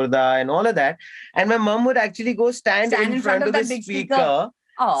Kishorda and all of that. And my mom would actually go stand in front of the that big speaker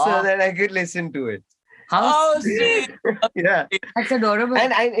Aw, so that I could listen to it. how Oh, sweet. Yeah. that's adorable.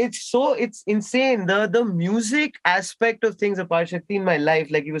 And it's insane. The music aspect of things, apart Shakti, in my life,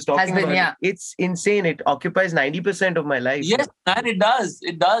 like he was talking been, about, yeah. it's insane. It occupies 90% of my life. Yes, man, it does.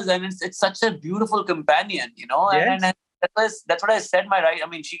 It does. And it's such a beautiful companion, Yes. and that's what I said. I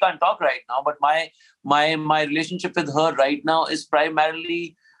mean, she can't talk right now, but my relationship with her right now is primarily,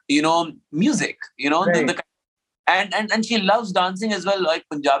 music, Right. and she loves dancing as well. Like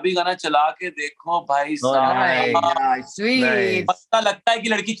Punjabi gana chala ke dekho bhai Oh, sahab. nice. Yeah, sweet. Nice. पता लगता है कि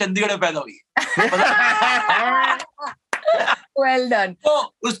लड़की चंडीगढ़ में पैदा हुई है Well done. तो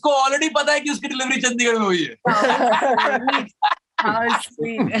उसको ऑलरेडी पता है कि उसकी डिलीवरी चंडीगढ़ में हुई है How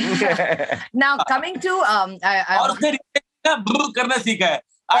sweet. Now coming to और उसने ब्रू करना सीखा है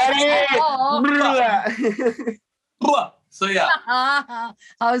so yeah.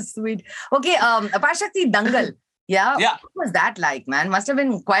 how sweet. Okay, Apashakti Dangal. Yeah. Yeah. What was that like, man? Must have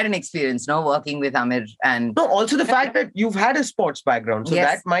been quite an experience, no? Working with Amir and No, also the fact that you've had a sports background, so Yes.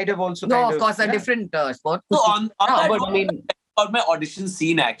 that might have also no, kind of course, a yeah. different sport. So on No, that but I one, mean, about my audition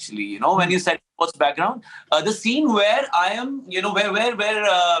scene actually, when you said sports background, the scene where I am,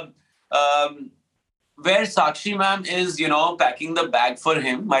 where Sakshi ma'am is, packing the bag for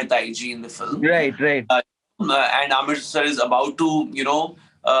him, my Taiji in the film, right. and Amir sir is about to,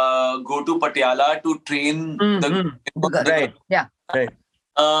 go to Patiala to train Right. Yeah.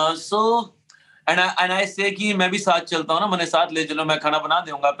 So and I say कि मैं भी साथ चलता हूँ ना मैंने साथ ले चलो मैं खाना बना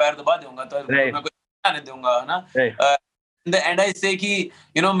दूंगा पैर दबा दूंगा तो Right. मैं कुछ खाने दूंगा है ना Right. and I say कि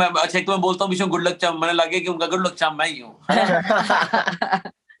मैं अच्छा एक तो मैं बोलता हूँ बीच में गुड लक चाम मैंने लगे कि उनका गुड लक चाम मैं ही हूँ है ना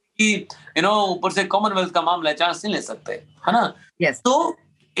कि ऊपर से कॉमनवेल्थ का मामला है चांस नहीं ले सकते है ना Yes. So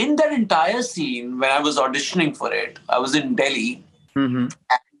in that entire scene when I was auditioning for it I was in Delhi Mm-hmm.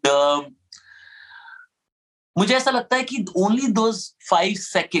 and मुझे ऐसा लगता है कि only those 5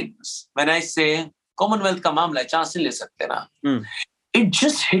 seconds when I say Commonwealth का मामला है चांस नहीं ले सकते ना it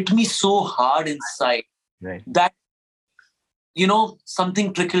just hit me so hard inside Right. that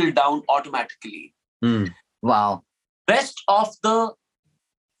something trickled down automatically. Wow. Rest of the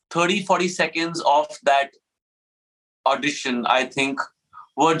 30-40 seconds of that audition I think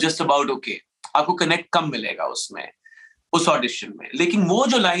were just about okay आपको connect कम मिलेगा उसमें उस audition में लेकिन वो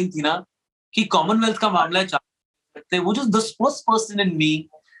जो line थी ना कि Commonwealth का मामला है वो just the first person in me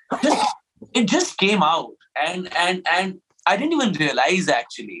it just came out and I didn't even realize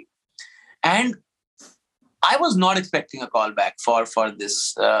actually and I was not expecting a call back for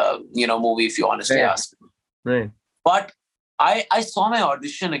this movie if you honestly ask me. Right. But I saw my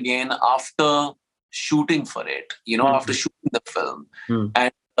audition again after shooting for it after shooting the film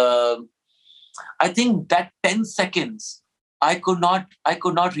and I think that 10 seconds I could not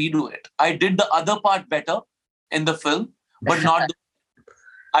redo it. I did the other part better in the film but not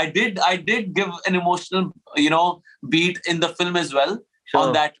I did give an emotional beat in the film as well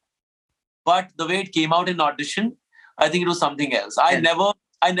on that but the way it came out in audition I think it was something else. I never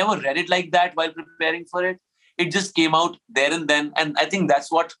read it like that while preparing for it. It just came out there and then and I think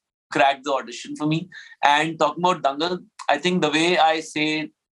that's what cracked the audition for me. And talking about Dangal, I think the way I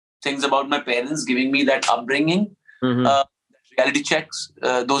say things about my parents giving me that upbringing, reality checks,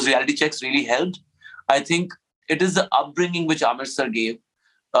 those reality checks really helped. I think it is the upbringing which Amir sir gave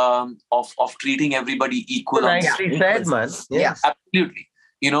of treating everybody equal. Nicely said, man. Yeah. Absolutely.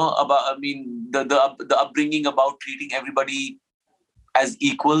 The upbringing about treating everybody as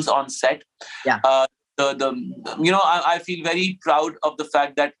equals on set. Yeah. I feel very proud of the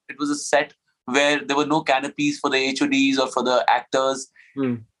fact that it was a set where there were no canopies for the HODs or for the actors.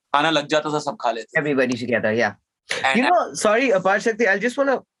 खाना लग जाता था सब खा लेते. Everybody together, yeah. And Sorry, Apar Shakti, I just want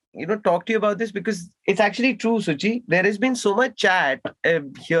to talk to you about this because it's actually true, Suchi. There has been so much chat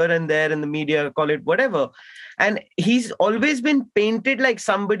here and there in the media, call it whatever. And he's always been painted like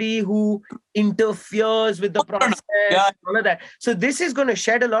somebody who interferes with the process, all of that. So this is going to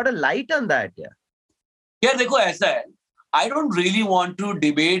shed a lot of light on that. Yeah, देखो ऐसा है. I don't really want to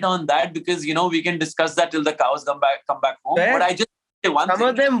debate on that because, we can discuss that till the cows come back home. Fair. But I just say one Some thing.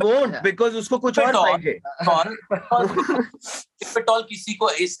 of them won't because उसको कुछ और चाहिए. If at all किसी को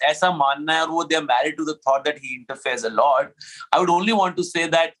ऐसा मानना है और वो they are married to the thought that he interferes a lot, I would only want to say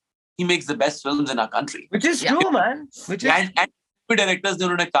that he makes the best films in our country. Which is true, man. Which is and directors ने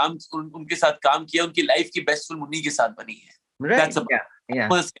उन्होंने उनके साथ काम किया, उनकी life की best film उन्हीं के साथ बनी है. right. That's a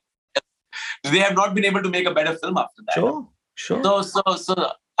they have not been able to make a better film after that. Sure.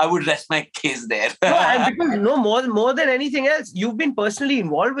 So I would rest my case there. And because more than anything else, you've been personally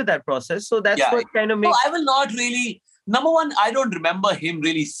involved with that process, so that's what kind of makes. No, I will not really. Number one, I don't remember him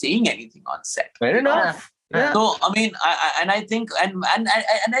really saying anything on set. Fair enough. Yeah. So I mean, I think and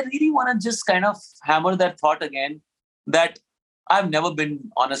I really want to just kind of hammer that thought again that I've never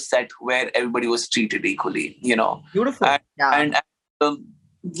been on a set where everybody was treated equally. Beautiful. I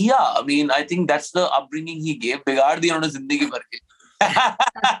mean, I think that's the upbringing he gave. बिगाड़ दिया उन्होंने जिंदगी भर के.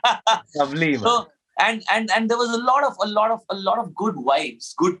 Lovely. Man. So and there was a lot of good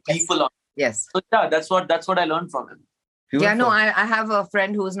vibes, good people. Yes. So yeah, that's what I learned from him. Beautiful. Yeah, no, I have a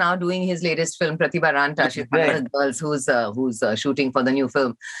friend who's now doing his latest film, Pratibha Ranta. She's one of the girls who's shooting for the new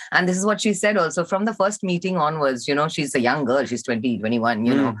film. And this is what she said also. From the first meeting onwards, she's a young girl. She's 20,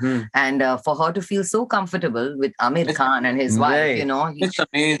 21, And for her to feel so comfortable with Amir Khan and his wife, it's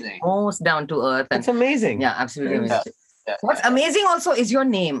amazing. Most down to earth. It's amazing. Yeah, absolutely amazing. Yeah. What's amazing also is your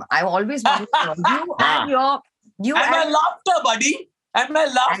name. I always wanted to know you and you and my laughter, buddy. And my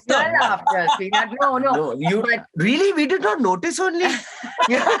laughter. And your laughter, sweetheart. No. Really? We did not notice only.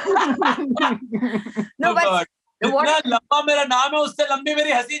 No, but जितना लंबा मेरा नाम है उससे लंबी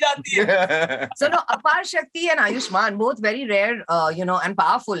मेरी हंसी जाती है. So no, Apar Shakti and Ayushman, both very rare, and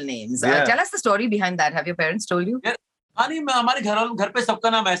powerful names. Tell us the story behind that. Have your parents told you? हाँ नहीं, हमारे घर पे सबका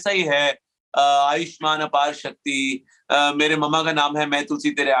नाम ऐसा ही है. आयुष्मान, अपार शक्ति. मेरे मम्मा का नाम है मैं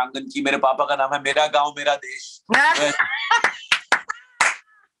तुलसी तेरे आंगन की. मेरे पापा का नाम है मेरा गांव मेरा देश.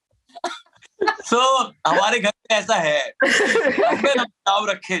 So हमारे घर में ऐसा है. नाम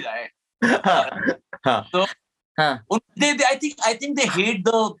रखे जाए. So I think they hate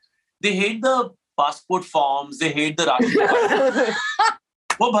the passport forms. They hate the ration.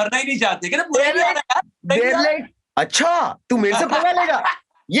 वो भरना ही नहीं चाहते. कहते पूरा नहीं आ रहा यार. They're like, अच्छा तू मेरे से पूरा लेगा.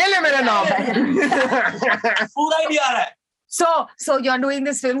 ये ले मेरा नाम. पूरा ही नहीं आ रहा है. So you're doing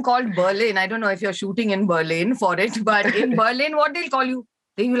this film called Berlin. I don't know if you're shooting in Berlin for it, but in Berlin, what they'll call you?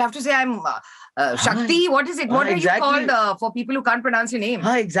 You'll have to say I'm Shakti. What is it? What are you called for people who can't pronounce your name?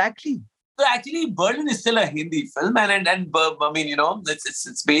 Exactly. So actually, Berlin is still a Hindi film, and I mean,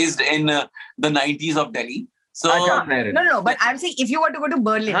 it's based in the 90s of Delhi. So no. But I'm saying if you were to go to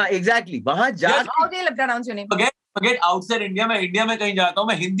Berlin, exactly. वहाँ जा. How they'll pronounce your name? Forget outside India. मैं India में कहीं जाता हूँ,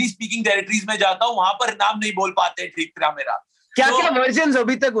 मैं Hindi speaking territories में जाता हूँ, वहां पर नाम नहीं बोल पाते ठीक तरह मेरा. क्या वर्जन्स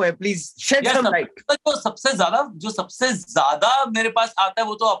अभी तक हुए? Please shed some light. जो सबसे ज्यादा मेरे पास आता है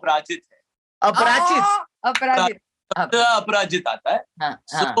वो तो अपराजित है. अपराजित आता है.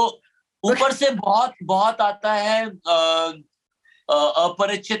 तो ऊपर से बहुत आता है.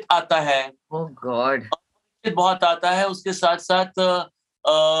 अपरिचित आता है. Oh God. बहुत आता है. उसके साथ साथ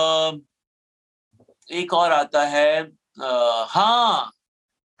एक और आता है. हाँ,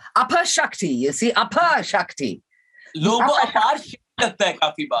 Apar Shakti. You see, Apar Shakti. लोगों को अपार शेट्टी लगता है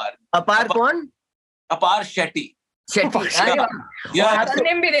काफी बार. अपार कौन? अपार शेट्टी. Name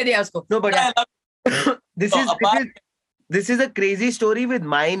भी दे दिया उसको. No, but this is a crazy story with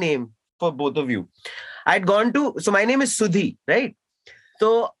my name for both of you. So my name is Sudhi, right?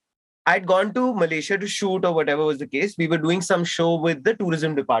 So I'd gone to Malaysia to shoot or whatever was the case. We were doing some show with the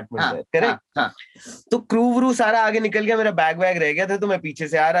tourism department there, correct? तो crew सारा आगे निकल गया, मेरा bag रह गया था, तो मैं पीछे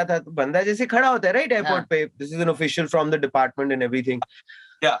से आ रहा था. तो बंदा जैसे खड़ा होता है राइट एयरपोर्ट पे, this is an official from the department and everything.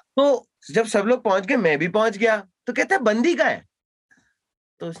 तो जब सब लोग पहुंच गए, मैं भी पहुंच गया, तो कहता है बंदी का है.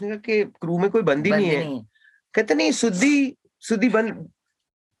 तो उसने कहा कि क्रू में कोई बंदी नहीं है. कहते नहीं, सुधी बंद.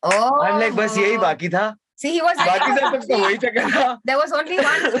 I'm like, बस यही बाकी था. See, he was there was only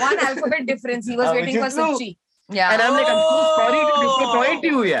one alphabet difference. He was waiting for Suchi. Yeah. And I'm like, I'm so sorry to disappoint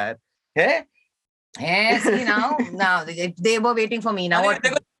you, yaar. Yes, see now they were waiting for me. Now what?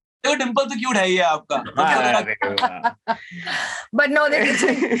 देखो डिंपल तो cute है ये आपका. But no,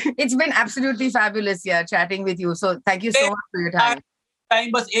 it's been absolutely fabulous, chatting with you. So thank you so much for your time.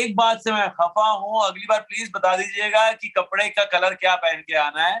 Time बस एक बात से मैं खफा हूँ. अगली बार प्लीज बता दीजिएगा कि कपड़े का कलर क्या पहन के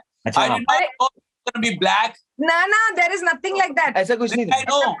आना है. अच्छा, I did not know it's going to be black. No, there is nothing like that. ऐसा कुछ नहीं I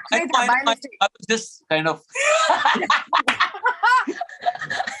know. I was just kind of.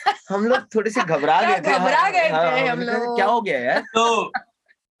 हम लोग थोड़े से घबरा गए थे हम लोग. क्या हो गया यार? So,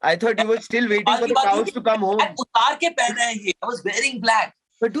 I thought you were still waiting for the couch to come home. उतार के पहना है ये. I was wearing black.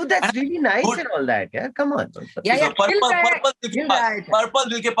 But dude, that's really nice and all that. Yeah, come on. Yeah. Purple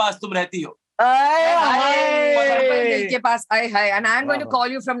दिल के पास तुम रहती हो. के पास and I'm going to call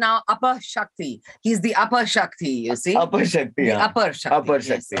you from now Upper Shakti. He's the Upper Shakti, you see. Upper Shakti. The Upper Shakti. Upper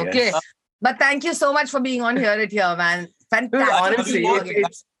Shakti. Yes. Okay. But thank you so much for being on Here It Here, man. Fantastic. Honestly,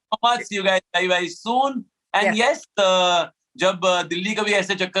 it's so much. See you guys very soon. And yes, जब दिल्ली का भी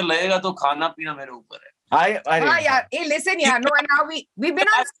ऐसे चक्कर लगेगा तो खाना पीना मेरे ऊपर है. Yeah. Hey, listen, yeah. No, and now we've been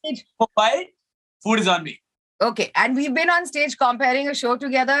on stage. Food is on me. Okay, and we've been on stage comparing a show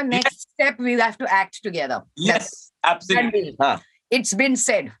together. Next step, we have to act together. Yes, absolutely. It's been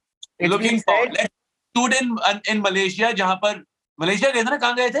said. Looking forward. Let's do it in Malaysia, जहाँ पर Malaysia गए थे ना?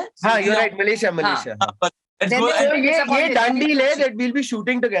 कहाँ गए थे? हाँ, you're right. Malaysia. Let's go. ये done deal है that we'll be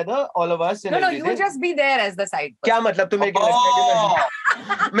shooting together, all of us. No, you will just be there as the side person. क्या मतलब तुम्हें क्या लगता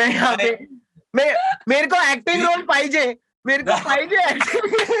है? मैं यहाँ पे मेरे को acting role पाइजे. मेरे को पाइजे acting.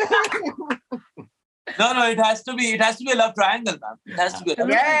 No, it has to be a love triangle, man. It has to be.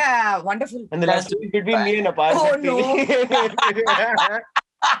 Yeah, wonderful. And the last to be between me and Apar. Oh no.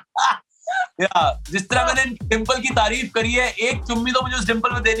 Yeah, जिस तरह मैंने डिम्पल की तारीफ करी है, एक चुम्मी तो मुझे उस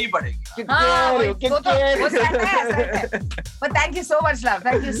डिम्पल में देनी पड़ेगी. But thank you so much, love.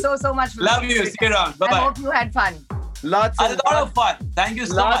 Thank you so much. Love you. See you around. Bye bye. I hope you had fun. A lot of fun. Thank you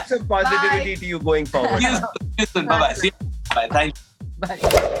so much. Lots of positivity to you going forward. See you soon. Bye bye. See you. Bye. Thank you. Bye.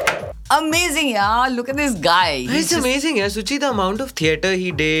 Amazing, yeah. Look at this guy. It's amazing, yeah. Suchi, the amount of theatre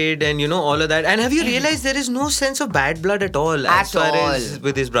he did and, all of that. And have you realized there is no sense of bad blood at all as far as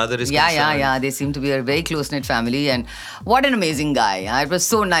with his brother is concerned? Yeah. They seem to be a very close-knit family. And what an amazing guy. Yeah. It was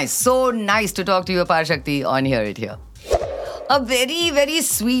so nice to talk to you, Apar Shakti, on Hear It Here. A very, very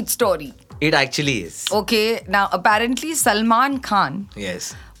sweet story. It actually is. Okay, now apparently Salman Khan,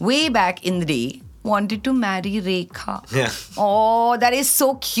 Yes. way back in the day, wanted to marry Rekha. Yeah. Oh, that is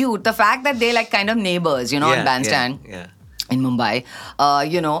so cute. The fact that they're like kind of neighbors, on Bandstand. Yeah. In Mumbai,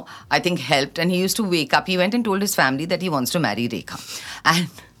 I think helped. And he used to wake up. He went and told his family that he wants to marry Rekha. And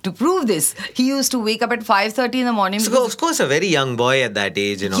to prove this, he used to wake up at 5:30 in the morning. So, of course, a very young boy at that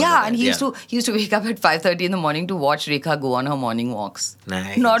age. And he used to wake up at 5:30 in the morning to watch Rekha go on her morning walks.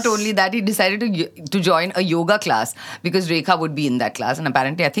 Nice. Not only that, he decided to join a yoga class because Rekha would be in that class. And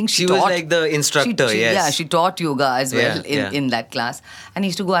apparently, I think she was like the instructor, yes. Yeah, she taught yoga as well in that class. And he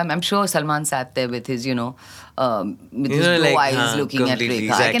used to go, I'm sure Salman sat there with his, with his blue eyes looking at Rekha.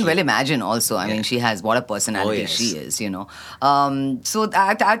 Exactly. I can well imagine also. I mean, she has, what a personality she is, So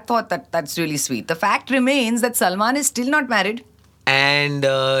I thought that's really sweet. The fact remains that Salman is still not married. And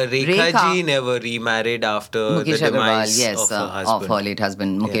Rekha ji never remarried after the demise of her husband. Of her late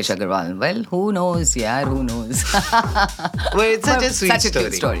husband, Mukesh Agarwal. Well, who knows? Yeah, who knows? Well, it's such a sweet story.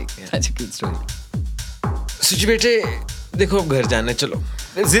 Cute story. Yeah. Such a cute story. सुची बेटे देखो अब घर जाना चलो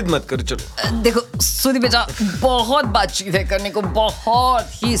जिद मत करो चलो देखो सुधी बेटा बहुत बातचीत है करने को बहुत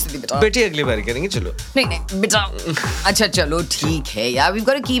ही सुधी बेटा बेटी अगली बार करेंगे चलो नहीं बेटा अच्छा चलो ठीक है यार we've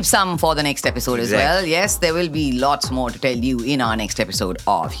got to keep some for the next episode as well. Yes, there will be lots more to tell you in our next episode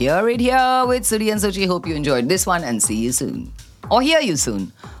of Hear It Here with Sudhi and Suchi. Hope you enjoyed this one and see you soon or hear you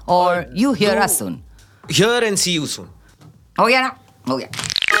soon or you hear us soon. Hear and see you soon. Oh yeah.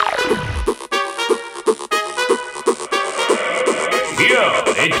 Hear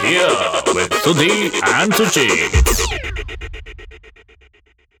It Here with Sudhi and Suchi.